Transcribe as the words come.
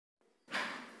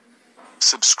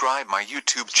Subscribe my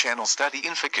YouTube channel Study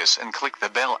Infocus and click the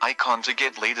bell icon to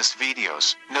get latest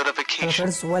videos, notifications.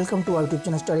 Hello friends, welcome to our YouTube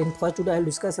channel Study Infocus. Today I will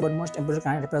discuss about most important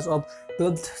current affairs of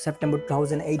 12th September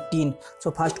 2018.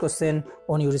 So first question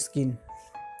on your screen.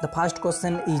 The first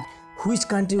question is, which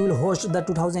country will host the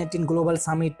 2018 Global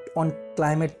Summit on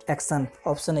Climate Action?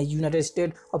 Option A, United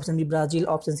States. Option B, Brazil.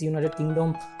 Option C, United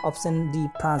Kingdom. Option D,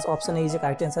 France. Option A is the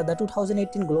correct answer. The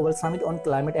 2018 Global Summit on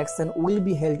Climate Action will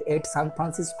be held at San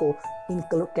Francisco in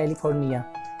California,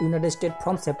 United States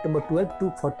from September 12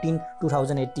 to 14,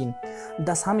 2018.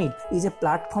 The summit is a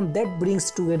platform that brings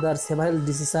together several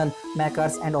decision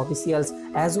makers and officials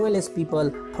as well as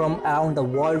people from around the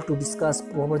world to discuss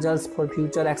proposals for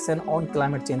future action on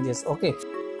climate changes. Okay.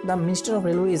 The Minister of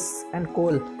Railways and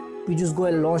Coal, Piyush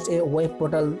Goyal, launched a web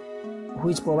portal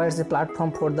which provides a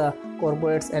platform for the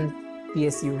corporates and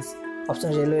PSUs.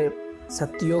 Option Railway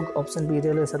Satyog. Option B,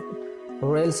 Rail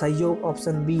Sahyog.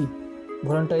 Option B,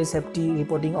 Voluntary Safety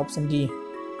Reporting. Option D,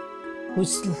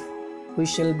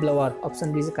 whistleblower.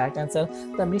 Option B is the correct answer.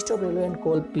 The Minister of Railway and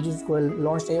Coal, Piyush Goyal,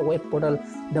 launched a web portal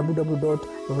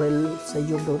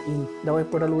www.railsahyog.in. The web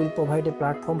portal will provide a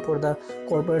platform for the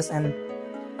corporates and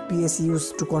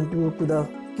PSUs to contribute to the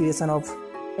creation of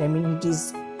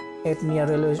amenities at near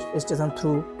railway station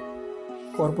through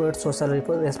corporate social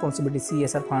responsibility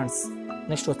 (CSR) funds.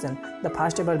 Next question: the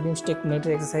first ever BIMSTEC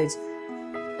military exercise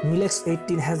Milex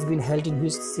 18 has been held in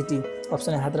which city?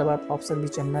 Option A, Hyderabad. Option B,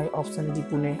 Chennai. Option D,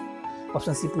 Pune.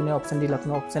 Option C, Pune. Option D,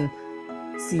 Lucknow. Option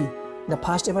C. The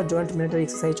first ever joint military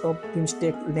exercise of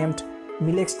BIMSTEC named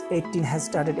Milex 18 has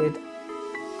started at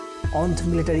Onth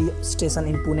military station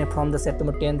in Pune from the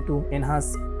September 10 to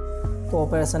enhance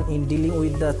cooperation in dealing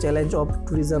with the challenge of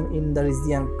tourism in the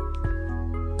region.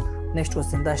 Next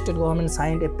question: the state government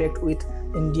signed a pact with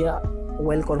India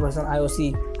Oil Corporation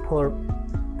 (IOC) for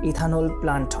ethanol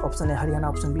plant. Option A, Haryana.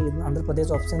 Option B, Andhra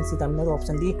Pradesh. Option C, Tamil Nadu.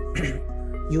 Option D,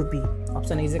 UP.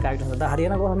 Option A is the correct answer. The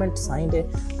Haryana government signed a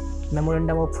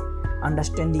memorandum of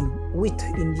understanding with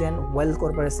Indian Oil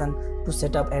Corporation to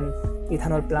set up an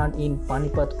ethanol plant in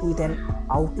Panipat with an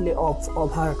outlay of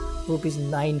over rupees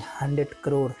 900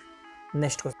 crore.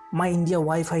 Next question: My India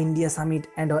Wi-Fi India Summit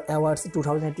and Awards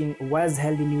 2018 was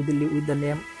held in New Delhi with the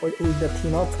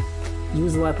theme of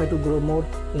Use Wi-Fi to Grow More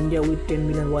India with 10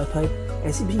 million Wi-Fi,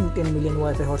 achieving 10 million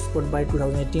Wi-Fi hotspot by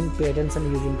 2018. Pay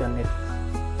attention, use internet.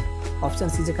 Option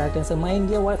C is the correct answer. My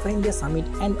India Wi-Fi India Summit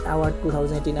and Award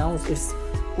 2018 announced its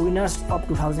winners of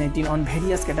 2018 on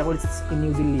various categories in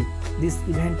New Delhi. This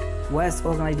event was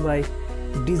organized by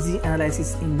DG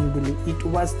Analysis in New Delhi. It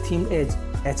was themed as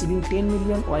achieving 10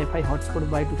 million Wi-Fi hotspot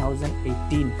by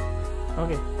 2018.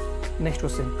 Okay. Next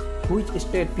question: which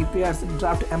state prepares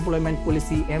draft employment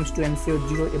policy aims to ensure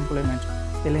zero employment?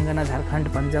 Telangana,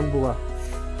 Jharkhand, Punjab, Goa.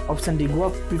 Option D, Goa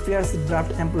prepares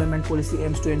draft employment policy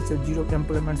aims to ensure zero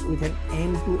employment with an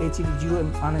aim to achieve zero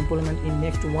unemployment in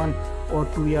next 1 or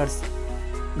 2 years.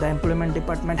 The Employment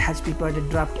Department has prepared a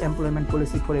draft employment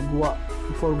policy for Goa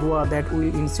that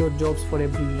will ensure jobs for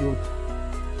every youth.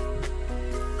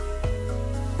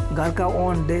 Garka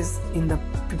won days in the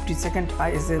 52nd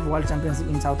ISF World Championship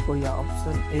in South Korea.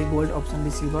 Option A, gold. Option B,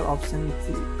 silver. Option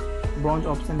C, bronze.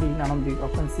 Option D, none of these.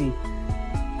 Option C,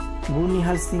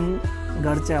 Gurnihal Singh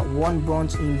Garcha won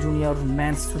bronze in junior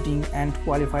men's shooting and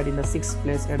qualified in the 6th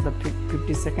place at the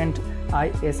 52nd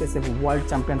ISSF World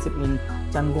Championship in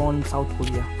Changon, South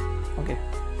Korea. Okay.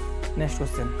 Next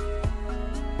question: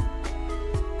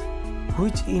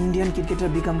 which Indian cricketer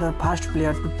became the first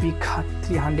player to pick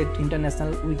 300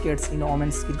 international wickets in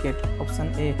women's cricket?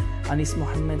 Option A, Anis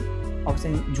Mohammed.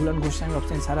 Option Jhulan Goswami.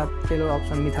 Option Sarah Taylor.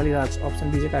 Option Mithali Raj. Option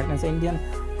B is the correct answer. Indian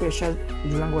pacer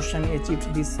Jhulan Goswami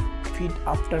achieved this feat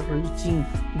after reaching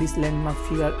this landmark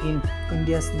figure in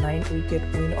India's 9-wicket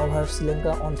win over Sri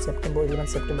Lanka on September 11.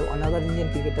 Another Indian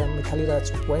cricketer, Mithali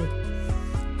Raj, went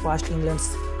past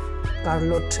England's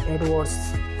Charlotte Edwards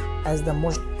as the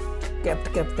most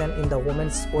kept captain in the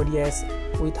women's ODIs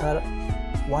with her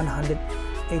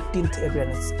 118th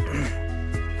appearance.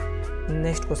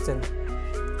 Next question: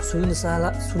 Sunil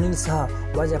Saha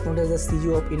was appointed as the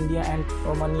CEO of India and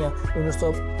Romania units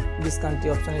of this country.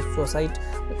 Option A, Societe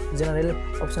Generale.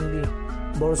 Option B,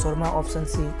 Boris Sharma. Option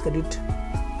C, Credit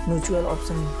Mutual.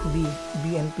 Option B,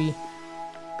 BNP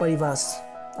Paribas.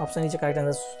 Option is the correct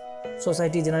answer.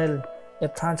 Societe Generale, a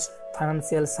French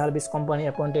financial service company,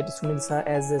 appointed Sunil Saha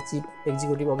as the Chief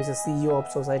Executive Officer CEO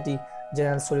of Societe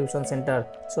Generale Solution Center,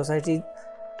 Societe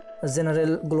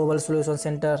Generale Global Solution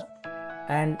Center,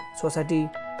 and Societe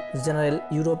Generale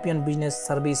European Business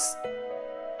Service.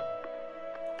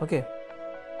 Okay.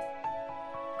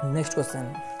 Next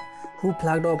question: who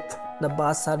flagged off the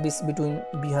bus service between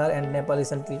Bihar and Nepal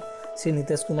recently? Sri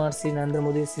Nitish Kumar, Sri Narendra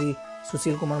Modi, Sri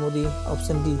Sushil Kumar Modi.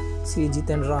 Option D, Sri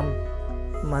Jiten Ram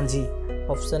Manjhi.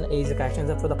 Option A is the correct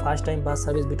answer. For the first time, bus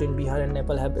service between Bihar and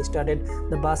Nepal have started.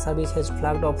 The bus service has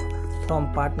flagged off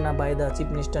from Patna by the Chief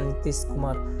Minister Nitish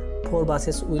Kumar. 4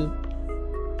 buses will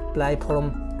ply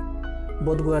from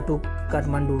Bodh to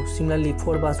Kathmandu. Similarly,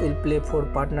 4 buses will play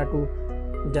from Patna to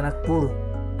Janakpur.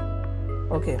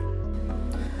 Okay.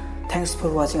 Thanks for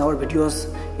watching our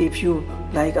videos. If you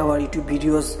like our YouTube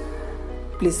videos,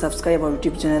 please subscribe our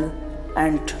YouTube channel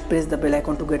and press the bell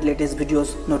icon to get latest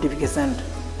videos notification,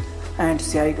 and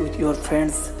share it with your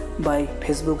friends by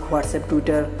Facebook, WhatsApp,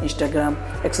 Twitter, Instagram,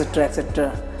 etc.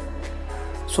 etc.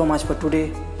 So much for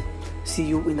today. See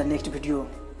you in the next video.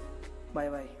 Bye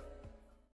bye.